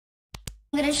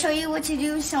I'm going to show you what to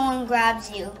do if someone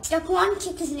grabs you. Step 1,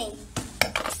 kick his knee.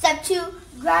 Step 2,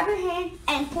 grab your hand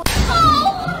and pull.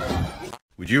 Oh!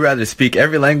 Would you rather speak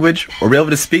every language or be able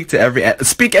to speak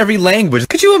every language?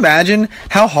 Could you imagine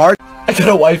how hard? I got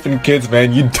a wife and kids,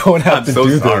 man. You don't have to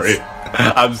do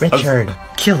this. Richard,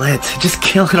 kill it. Just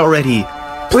kill it already.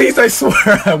 Please, I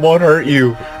swear I won't hurt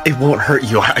you. It won't hurt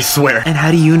you, I swear. And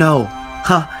how do you know?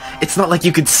 Huh? It's not like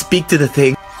you could speak to the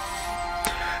thing.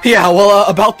 Yeah, well,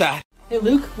 about that. Hey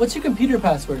Luke, what's your computer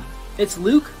password? It's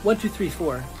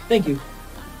Luke1234. Thank you.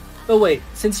 Oh wait,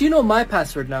 since you know my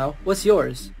password now, what's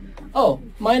yours? Oh,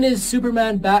 mine is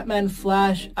Superman, Batman,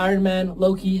 Flash, Iron Man,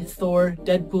 Loki, Thor,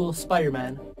 Deadpool,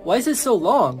 Spider-Man. Why is it so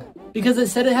long? Because it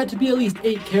said it had to be at least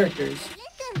 8 characters.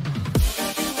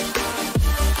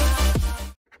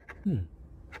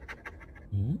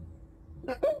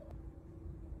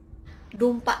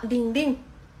 Dumpa ding ding.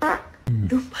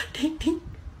 Dumpa ding ding.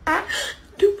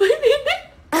 Dumpa ding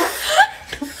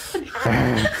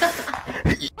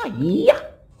ding.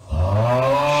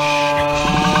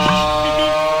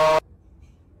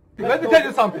 Let me tell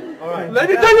you something. All right. Let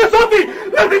me tell you something.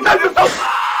 Let me tell you something.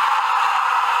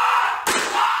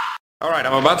 All right,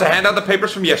 I'm about to hand out the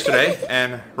papers from yesterday,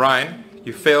 and Ryan,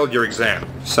 you failed your exam.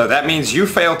 So that means you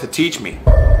failed to teach me.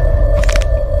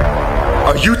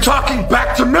 Are you talking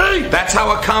back to me? That's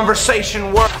how a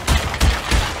conversation works.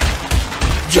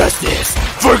 Justice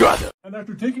for Gotham. And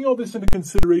after taking all this into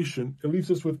consideration, it leaves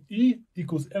us with E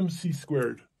equals MC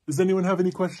squared. Does anyone have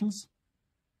any questions?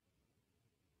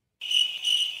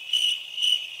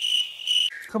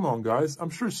 Come on, guys. I'm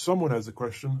sure someone has a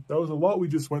question. That was a lot we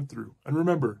just went through. And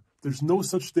remember, there's no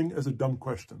such thing as a dumb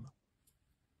question.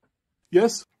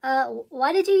 Yes?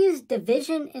 Why did you use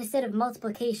division instead of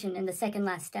multiplication in the second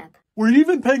last step? Were you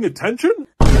even paying attention?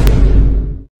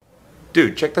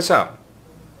 Dude, check this out.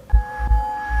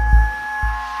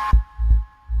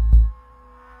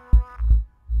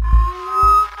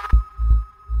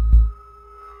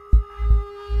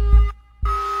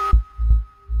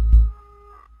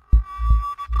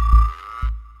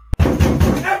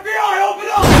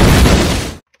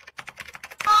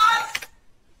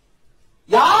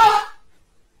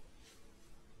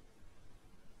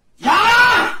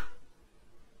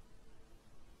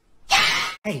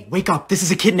 Hey, wake up. This is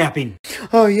a kidnapping.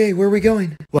 Oh, yay. Where are we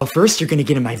going? Well, first you're gonna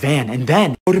get in my van, and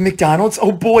then... Go to McDonald's?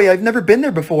 Oh, boy. I've never been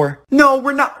there before. No,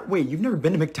 we're not... Wait, you've never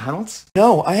been to McDonald's?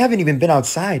 No, I haven't even been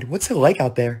outside. What's it like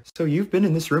out there? So you've been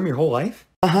in this room your whole life?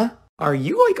 Uh-huh. Are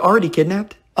you, like, already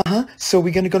kidnapped? Uh-huh. So we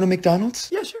gonna go to McDonald's?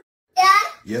 Yeah, sure. Dad?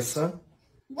 Yes, son?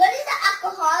 What is an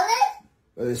alcoholic?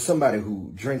 Well, it's somebody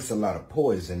who drinks a lot of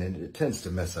poison and it tends to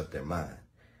mess up their mind.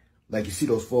 Like you see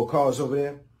those 4 cars over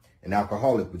there? An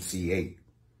alcoholic would see 8.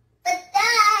 But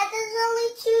Dad, there's only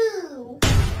 2.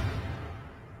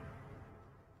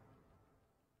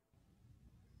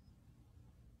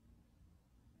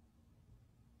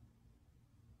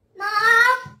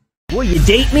 Mom? Will you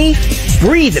date me?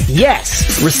 Breathe if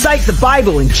yes. Recite the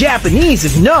Bible in Japanese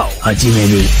if no. はじめ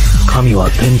に神は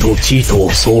天と地と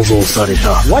を創造され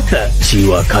た。What the? 地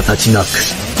は形なく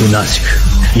虚しく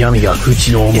闇が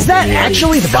淵の表にあり。Is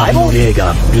that actually the Bible? 神の霊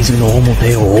が水の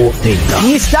表を覆っていた。Can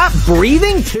you stop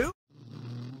breathing too?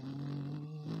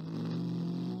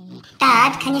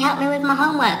 Dad, can you help me with my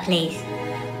homework, please?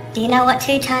 Do you know what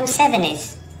 2 times 7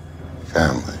 is?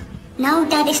 Family. No,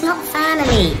 Dad, it's not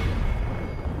family.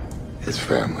 It's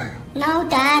family. No,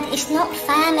 Dad, it's not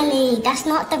family. That's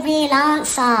not the real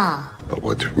answer. But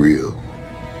what's real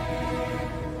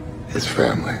is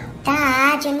family.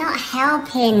 Dad, you're not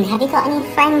helping. Have you got any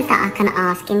friends that I can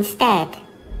ask instead?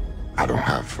 I don't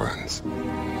have friends.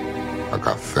 I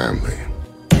got family.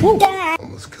 Dad!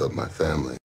 Almost killed my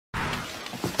family.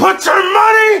 Put your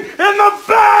money in the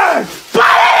bag! Put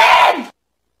it in!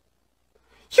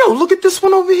 Yo, look at this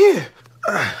one over here.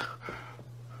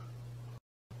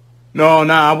 No,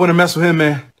 nah, I wouldn't mess with him,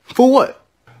 man. For what?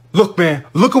 Look, man,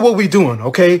 look at what we doing,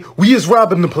 okay? We is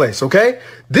robbing the place, okay?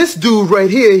 This dude right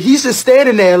here, he's just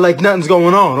standing there like nothing's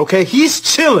going on, okay? He's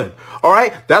chilling, all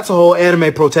right? That's a whole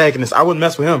anime protagonist. I wouldn't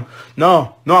mess with him.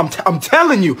 No, I'm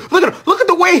telling you. Look at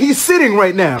the way he's sitting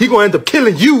right now. He gonna end up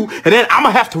killing you, and then I'm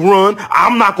gonna have to run.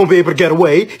 I'm not gonna be able to get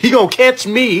away. He gonna catch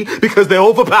me because they're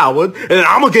overpowered, and then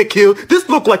I'm gonna get killed. This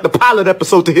look like the pilot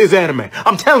episode to his anime.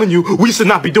 I'm telling you, we should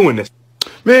not be doing this.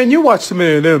 Man, you watch too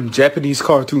many of them Japanese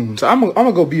cartoons. I'm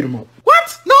gonna go beat them up.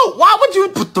 What? No, why would you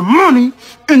put the money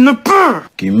in the bag?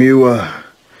 Kimi wa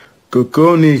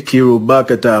koko ni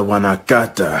kirubakata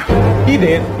wanakata. He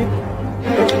did.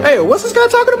 Hey, what's this guy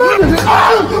talking about?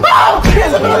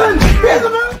 Here's a villain! Here's a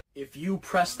villain! If you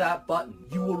press that button,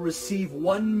 you will receive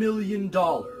 $1 million,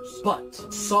 but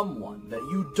someone that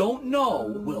you don't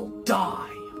know will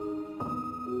die.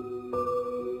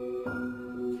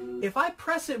 If I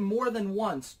press it more than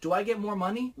once, do I get more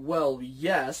money? Well,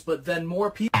 yes, but then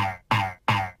more people...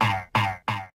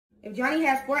 If Johnny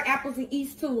has 4 apples and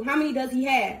eats 2, how many does he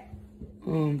have?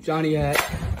 Johnny had...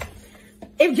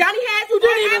 If Johnny has... You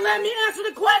didn't even let me answer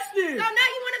the question! So now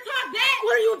you want to talk back?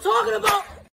 What are you talking about?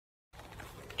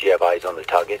 Do you have eyes on the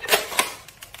target?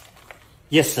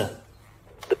 Yes, sir.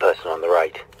 The person on the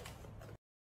right.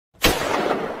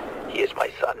 He is my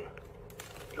son.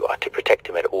 You are to protect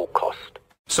him at all costs.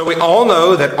 So we all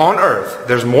know that on Earth,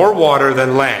 there's more water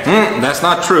than land. That's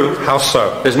not true. How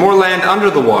so? There's more land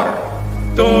under the water.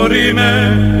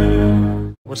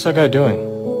 What's that guy doing?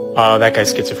 Oh, that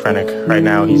guy's schizophrenic. Right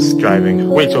now, he's driving.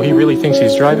 Wait, so he really thinks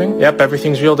he's driving? Yep,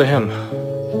 everything's real to him.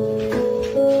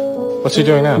 What's he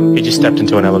doing now? He just stepped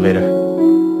into an elevator.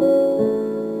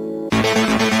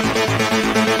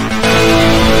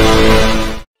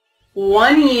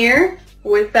 One year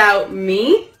without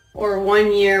me, or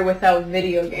 1 year without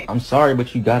video games? I'm sorry,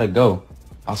 but you gotta go.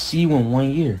 I'll see you in 1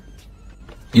 year.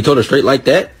 You told her straight like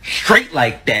that? Straight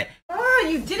like that. Ah,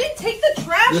 you didn't take the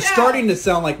trash You're starting to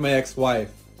sound like my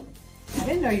ex-wife. I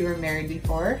didn't know you were married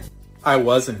before. I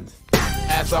wasn't.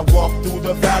 As I walk through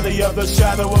the valley of the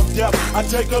shadow of death, I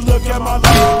take a look at my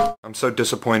life. I'm so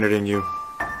disappointed in you.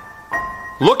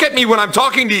 Look at me when I'm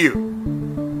talking to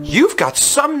you. You've got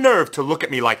some nerve to look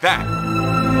at me like that.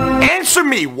 Answer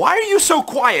me! Why are you so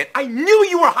quiet? I knew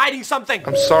you were hiding something!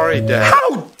 I'm sorry, Dad.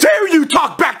 How dare you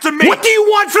talk back to me? What do you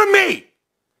want from me?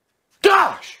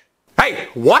 Gosh! Hey,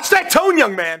 watch that tone,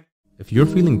 young man! If you're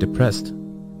feeling depressed,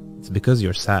 it's because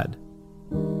you're sad.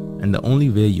 And the only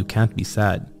way you can't be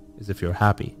sad is if you're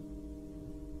happy.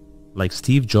 Like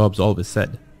Steve Jobs always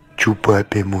said,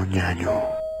 Chupape moñaño.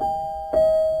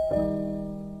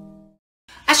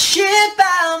 I sit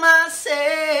by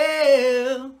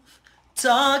myself,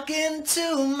 talking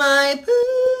to my boo.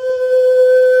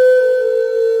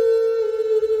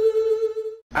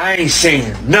 I ain't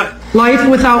saying nothing. Life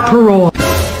without parole.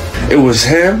 It was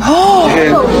him.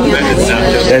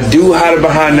 That dude hiding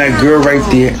behind that girl right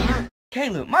there.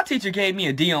 Caleb, my teacher gave me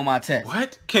a D on my test.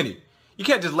 What? Kenny, you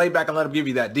can't just lay back and let him give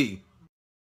you that D.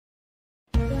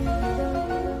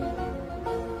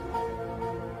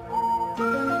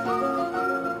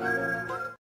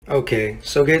 Okay,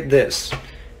 so get this.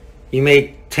 You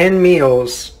make 10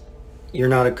 meals, you're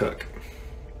not a cook.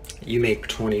 You make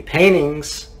 20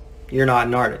 paintings, you're not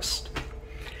an artist.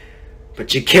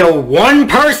 But you kill one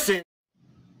person!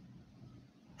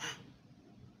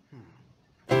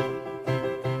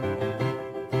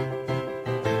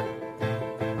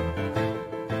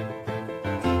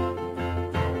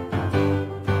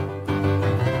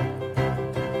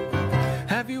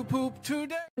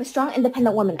 I'm a strong,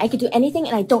 independent woman. I can do anything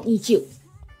and I don't need you.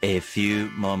 A few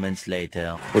moments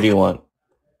later. What do you want?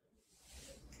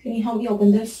 Can you help me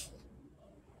open this?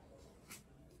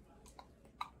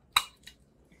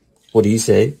 What do you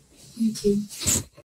say? Me too.